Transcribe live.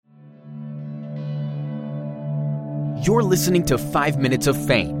You're listening to 5 Minutes of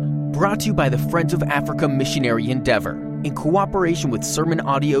Fame, brought to you by the Friends of Africa Missionary Endeavor, in cooperation with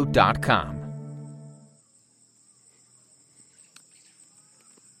SermonAudio.com.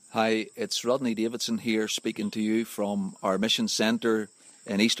 Hi, it's Rodney Davidson here speaking to you from our mission centre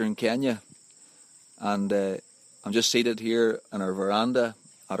in eastern Kenya. And I'm just seated here in our veranda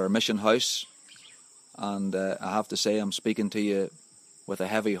at our mission house. And I have to say I'm speaking to you with a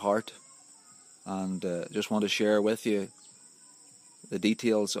heavy heart. And just want to share with you the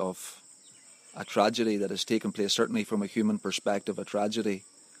details of a tragedy that has taken place, certainly from a human perspective, a tragedy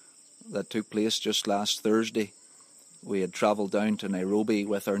that took place just last Thursday. We had travelled down to Nairobi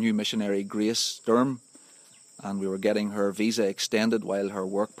with our new missionary, Grace Durham, and we were getting her visa extended while her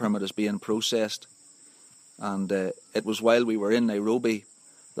work permit is being processed. And it was while we were in Nairobi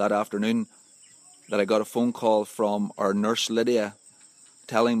that afternoon that I got a phone call from our nurse, Lydia,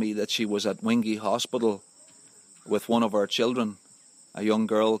 telling me that she was at Wingi Hospital with one of our children, a young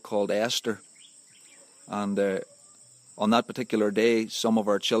girl called Esther. And on that particular day, some of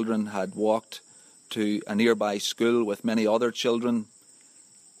our children had walked to a nearby school with many other children,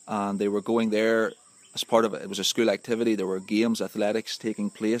 and they were going there as part of it. It was a school activity. There were games, athletics taking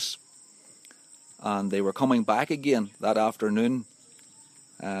place, and they were coming back again that afternoon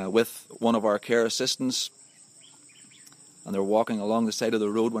with one of our care assistants, and they were walking along the side of the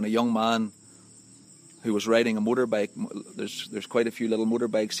road when a young man who was riding a motorbike, there's quite a few little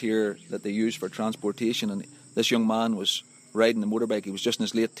motorbikes here that they use for transportation, and this young man was riding the motorbike. He was just in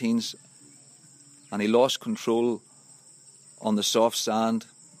his late teens, and he lost control on the soft sand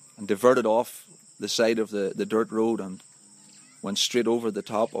and diverted off the side of the dirt road and went straight over the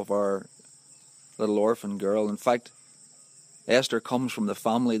top of our little orphan girl. In fact, Esther comes from the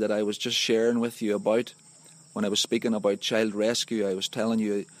family that I was just sharing with you about when I was speaking about child rescue. I was telling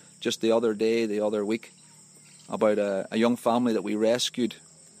you just the other week, about a young family that we rescued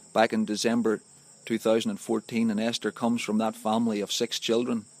back in December 2014, and Esther comes from that family of 6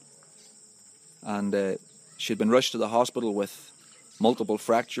 children. And she'd been rushed to the hospital with multiple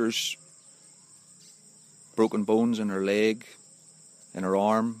fractures, broken bones in her leg, in her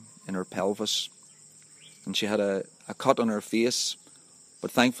arm, in her pelvis. And she had a cut on her face, but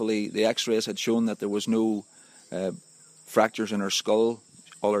thankfully the x-rays had shown that there was no fractures in her skull.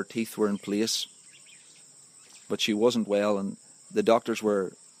 All her teeth were in place. But she wasn't well, and the doctors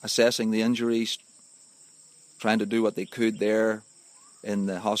were assessing the injuries, trying to do what they could there in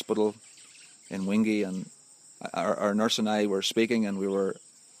the hospital in Wingi. And our nurse and I were speaking, and we were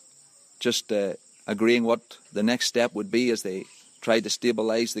just agreeing what the next step would be as they tried to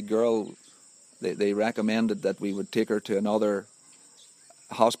stabilise the girl. They recommended that we would take her to another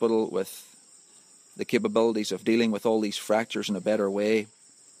hospital with the capabilities of dealing with all these fractures in a better way.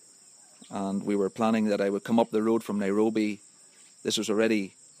 And we were planning that I would come up the road from Nairobi. This was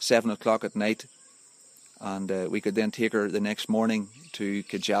already 7 o'clock at night, and we could then take her the next morning to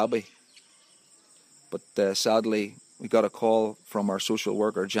Kijabe. But sadly, we got a call from our social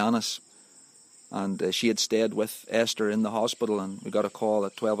worker, Janice, and she had stayed with Esther in the hospital, and we got a call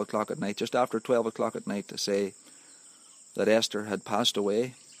at 12 o'clock at night, just after 12 o'clock at night, to say that Esther had passed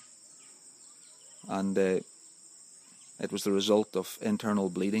away. And it was the result of internal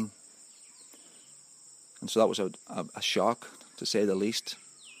bleeding. And so that was a shock, to say the least.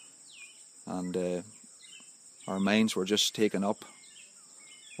 And our minds were just taken up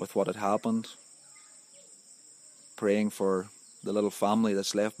with what had happened, praying for the little family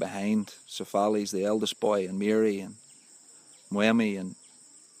that's left behind. Safali's the eldest boy, and Mary, and Mwemi, and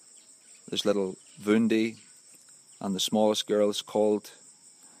this little Vundi, and the smallest girl is called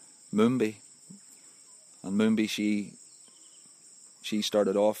Mumbi. And Mumbi, she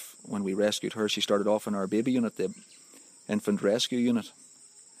started off, when we rescued her, she started off in our baby unit, the infant rescue unit,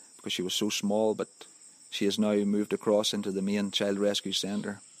 because she was so small, but she has now moved across into the main child rescue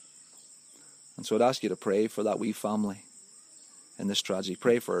centre. And so I'd ask you to pray for that wee family in this tragedy.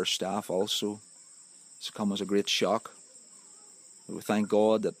 Pray for our staff also. It's come as a great shock. We thank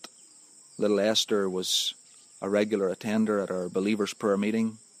God that little Esther was a regular attender at our believers' prayer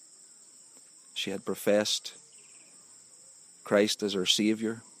meeting. She had professed Christ as her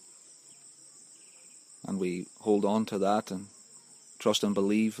Saviour, and we hold on to that and trust and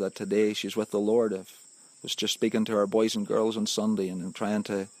believe that today she's with the Lord. I was just speaking to our boys and girls on Sunday and trying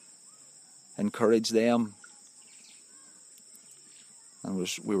to encourage them, and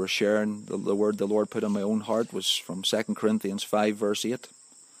we were sharing the word the Lord put in my own heart was from 2 Corinthians 5 verse 8,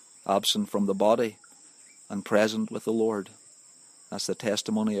 absent from the body and present with the Lord. That's the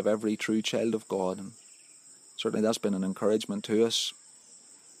testimony of every true child of God, and certainly that's been an encouragement to us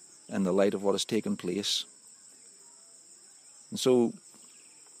in the light of what has taken place. And so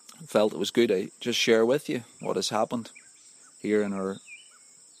I felt it was good to just share with you what has happened here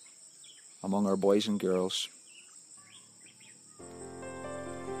among our boys and girls.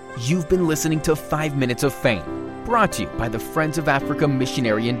 You've been listening to 5 Minutes of Fame, brought to you by the Friends of Africa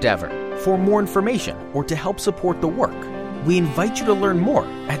Missionary Endeavor. For more information or to help support the work, we invite you to learn more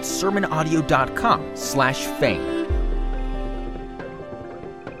at sermonaudio.com/fame.